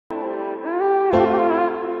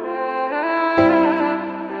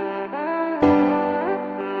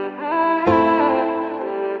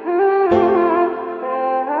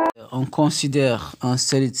on considère un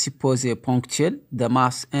solide supposé ponctuel de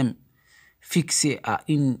masse M fixé à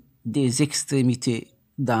une des extrémités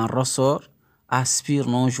d'un ressort aspire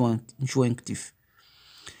non jonctif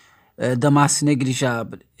de masse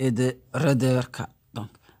négligeable et de raideur K. Donc,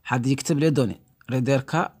 حد يكتب لي دوني raideur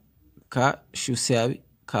K شو يساوي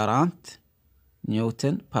 40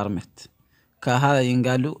 نيوتن بار متر. K هذا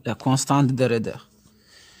ينقال له la constante de raideur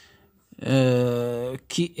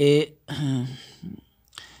qui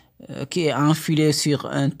est enfilé sur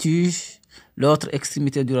un tige, l'autre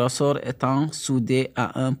extrémité du ressort étant soudée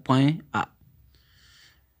à un point A.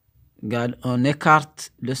 On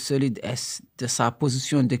écarte le solide S de sa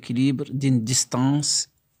position d'équilibre d'une distance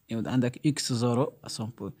x0 à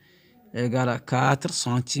son point égale à 4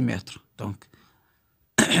 cm. Donc,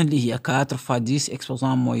 il y a 4 fois 10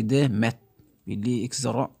 exposant moins 2 mètres. Il y a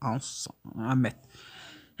x0 en mètre.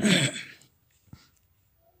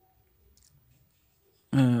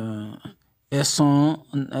 Et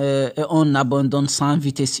on abandonne sans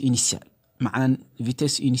vitesse initiale. معنى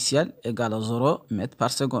vitesse initiale égale 0 mètres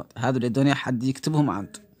par seconde. هذا les données حد يكتبهم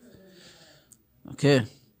عنده. Ok.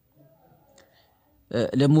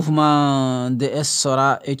 Le mouvement de S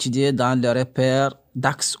sera étudié dans le repère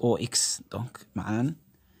d'axe OX. Donc معنى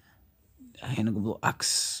هنا نقول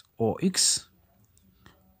axe OX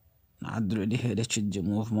نعدل عليه l'étude du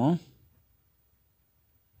mouvement.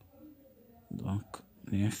 Donc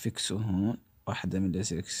نفكسه هون واحدة من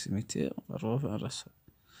les extrémités ونروح على الرسم.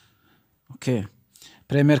 Ok.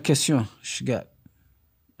 Première question. Je gagne.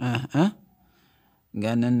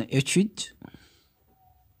 Gagne une étude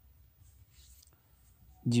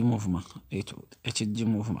du mouvement. Étude du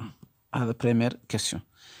mouvement. C'est la première question.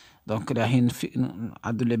 Donc, là, il y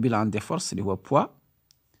a le bilan des forces, اللي هو poids.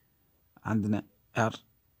 عندنا R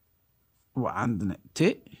وعندنا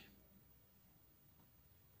T.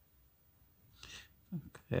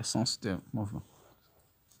 Essence de mouvement.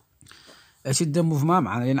 Étude de mouvement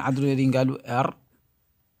معناها نعدلوا اللي قالوا R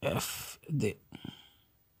F D.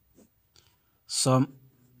 Somme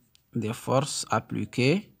des forces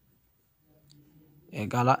appliquées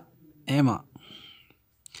égale à MA.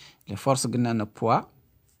 Les forces قلنا لنا poids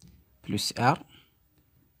plus R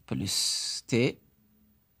plus T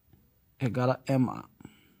égale à MA.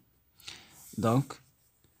 Donc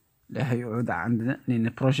là يعود عندنا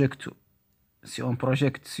نبروجيكتو. Si on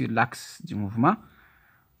projette sur l'axe du mouvement,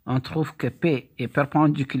 on trouve que P est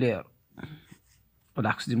perpendiculaire à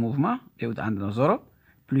l'axe du mouvement, et on a 0,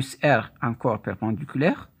 plus R encore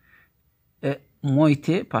perpendiculaire, et moins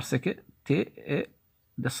T parce que T est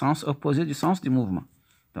de sens opposé du sens du mouvement.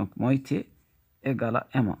 Donc moins T égale à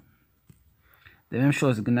M1. De même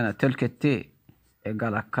chose, tel que T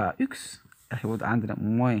égale à Kx, on a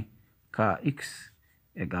moins Kx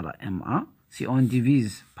égale à M1. Si on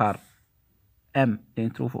divise par M, on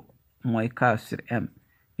trouve moins K sur M,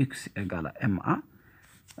 X égale à M1.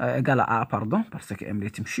 Égale à A, pardon, parce que M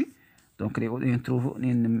est timchi. Donc, on trouve,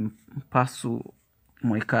 on passe sous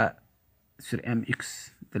moins K sur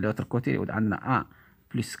MX. De l'autre côté, on a A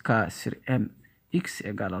plus K sur MX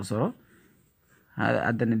égale à 0.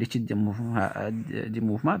 On donne l'étude du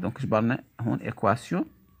mouvement. Donc, je parle d'une équation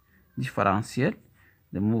différentielle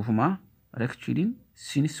de mouvement rectiligne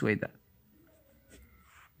sinusoïdal.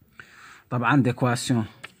 طبعا d'équation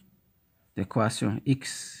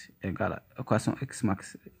x égale équation x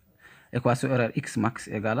max, équation erreur x max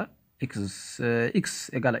égale x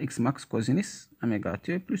égale à x max cosinus oméga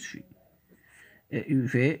t plus phi, et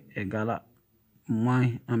uv égale à moins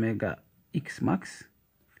oméga x max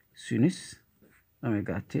sinus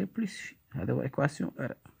oméga t plus phi. هذا هو équation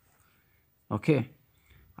erreur. ok.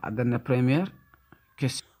 عندنا première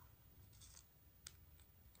question.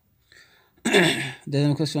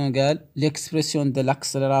 Deuxième question égale l'expression de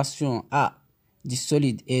l'accélération A du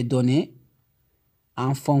solide est donnée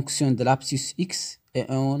en fonction de l'abscisse X et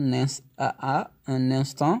à un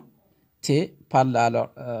instant T par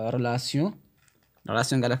la relation. La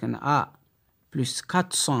relation égale à A plus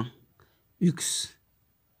 400 X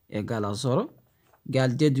égale à 0.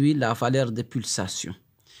 Égale déduit la valeur de pulsation.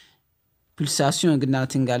 Pulsation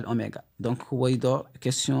égale oméga. Donc, هو يدور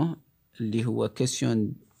question اللي هو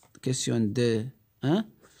question de 1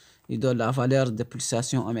 يدور la valeur de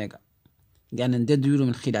pulsation oméga. قاعد نديروا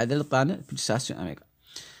من خلال الطانة pulsation oméga.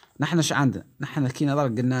 نحن ايش عندنا؟ نحن كي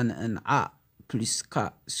نضرب قلنا ان A plus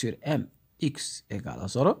K sur M X égale à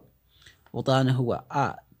 0. وطانة هو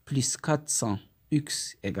A plus 400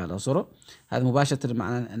 X égale à 0. هذا مباشرة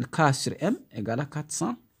معناه ان K sur M égale à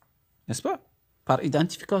 400. N'est-ce pas? Par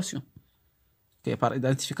identification. Ok, par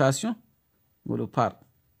identification. نقولوا par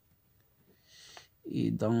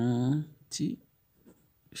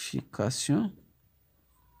identification.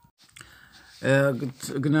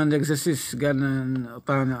 قلنا l'exercice قالنا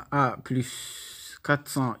عطانا A plus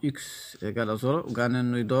 400x égale à 0 وقالنا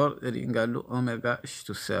انه يدور اللي قال له اوميغا ايش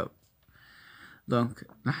تساوي. دونك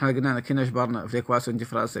نحن قلنا كنا جبرنا في l'équation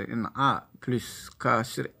ديفرنسيال ان A plus K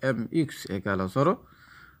sur MX égale à 0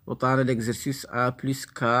 وطانا l'exercice A plus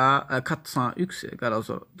K 400x égale à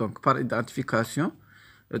 0. دونك par identification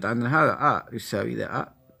عندنا هذا A يساوي إذا A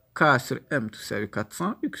K sur M تساوي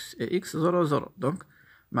 400x et x 0 0. دونك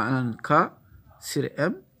معنى ان K sur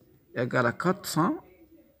M égale à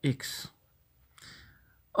 400x.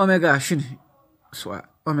 أوميغا شنو سؤال؟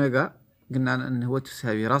 أوميغا قلنا أنه هو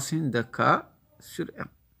تساوي راسين دو كا سور إم،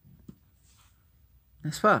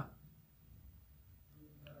 نسبا؟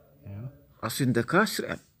 راسين دو كا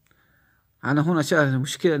سور إم. أنا هنا شايف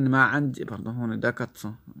المشكلة أن ما عندي برضه هنا دا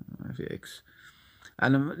 400 في إكس.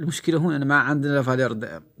 أنا المشكلة هنا أن ما عندنا فالير دو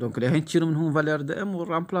إم، دونك لهين تشيلوا من هون فالير دو إم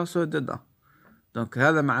ورامبلاسو دو. دونك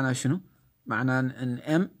هذا معناه شنو؟ معناه أن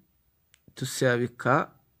إم تساوي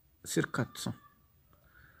كا سور 400.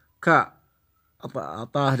 كا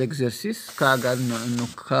أعطاه الإكزرسيس كا قال إنه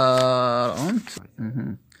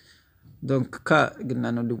 40. دونك كا قلنا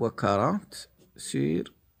إنه اللي هو 40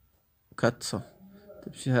 سير 400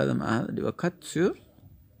 تمشي هذا مع هذا اللي هو 4 سير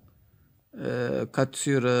 4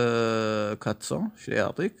 سير 400 شو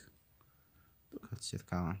يعطيك؟ 4 سير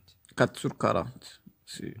 40 4 سير 40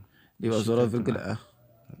 اللي هو 0,1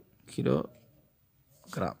 كيلو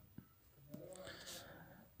غرام.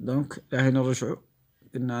 دونك راح نرجعوا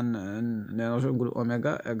قلنا نرجعوا نقول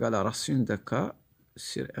أوميغا إيغال راسين دو كا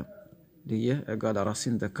سير إم اللي هي إيغال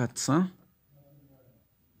راسين دو 400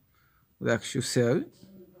 وذاك شو يساوي؟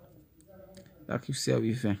 ذاك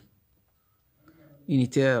يساوي 20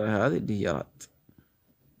 إونيتير هذه اللي هي راد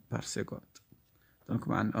بار سكوند. دونك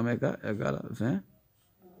مع أوميغا إيغال 20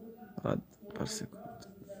 راد بار سكوند.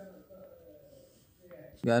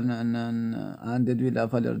 قالنا أن un déduit la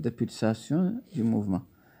valeur de pulsation du mouvement.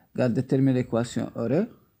 قال déterminer l'équation horaire.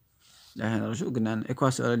 là نرجعوا قلنا أن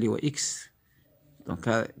l'équation horaire اللي هو x. donc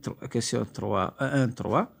question 3 1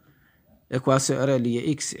 3 l'équation horaire اللي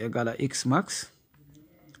هي x égale à x max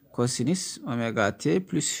cosinus oméga t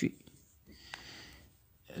plus phi.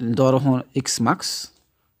 ندورو هون x max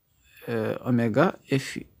oméga et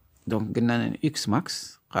phi. donc قلنا أن x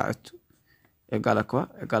max قاعدته égale à quoi؟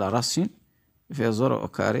 égale à racine في 0 au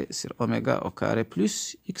carré sur oméga au carré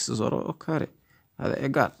plus x 0 au carré. هذا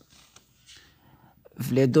égal.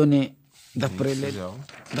 les données d'après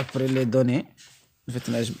les données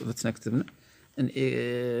فتنا كتبنا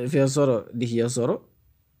في 0 اللي هي 0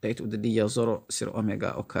 اللي هي 0 sur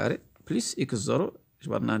oméga au carré plus x 0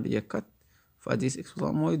 جبرنا اللي هي 4 فاديس x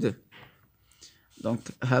بلس موي 2. دونك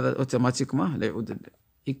هذا اوتوماتيكمان لا يعود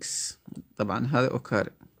x طبعا هذا au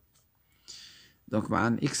carré. دونك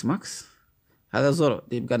مع x max هذا 0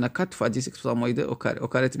 يبقى لنا 4 فاديس x بلس موي 2 au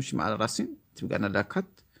carré تمشي مع الراسين تبقى لنا 4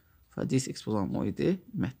 فاديس x بلس موي 2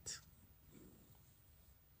 مات.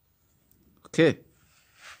 اوكي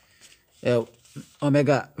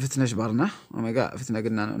اوميغا فتنا جبرنا اوميغا فتنا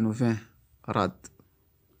قلنا انه 20 راد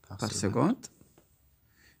بار سكوند.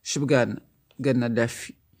 شو بقالنا؟ قلنا لا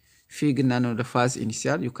في قلنا انه الفاز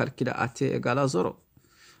انيسيال يكالكلا ات ايغال 0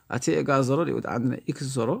 ات ايغال 0 يعود عندنا x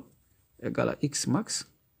 0 ايغال x ماكس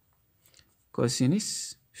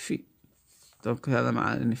كوسينيس في. دونك هذا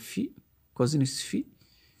معناه ان في كوسينيس في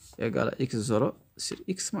ايغال x 0 سير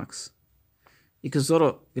x ماكس. x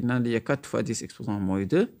 0 قلنا لي 4 fois 10 x بوزان موي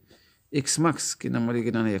 2 x ماكس قلنا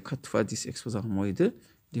لي 4 fois 10 x بوزان موي 2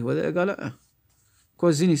 اللي هو ايغال 1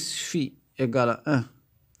 كوزينيس في ايغال 1.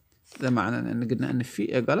 هذا معناه ان قلنا ان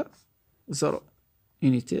في ايغال 0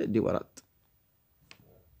 يونيتي اللي ورد.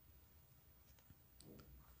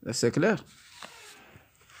 سي كلير.